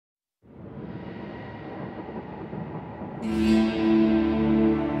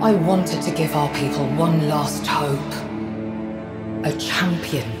I wanted to give our people one last hope. A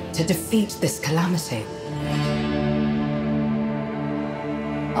champion to defeat this calamity.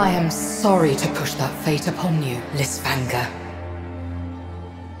 I am sorry to push that fate upon you, Lysfanga.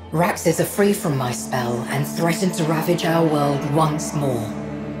 Raxes are free from my spell and threaten to ravage our world once more.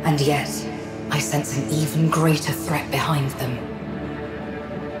 And yet, I sense an even greater threat behind them.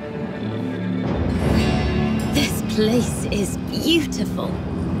 This place is beautiful.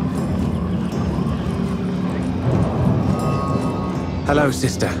 Hello,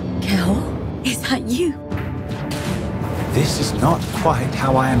 sister. Kel, is that you? This is not quite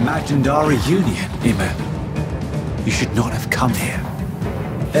how I imagined our reunion, Ima. You should not have come here.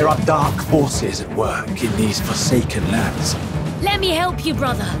 There are dark forces at work in these forsaken lands. Let me help you,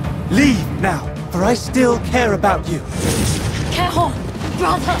 brother. Leave now, for I still care about you. Kel,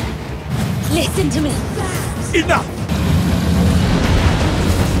 brother, listen to me. Enough!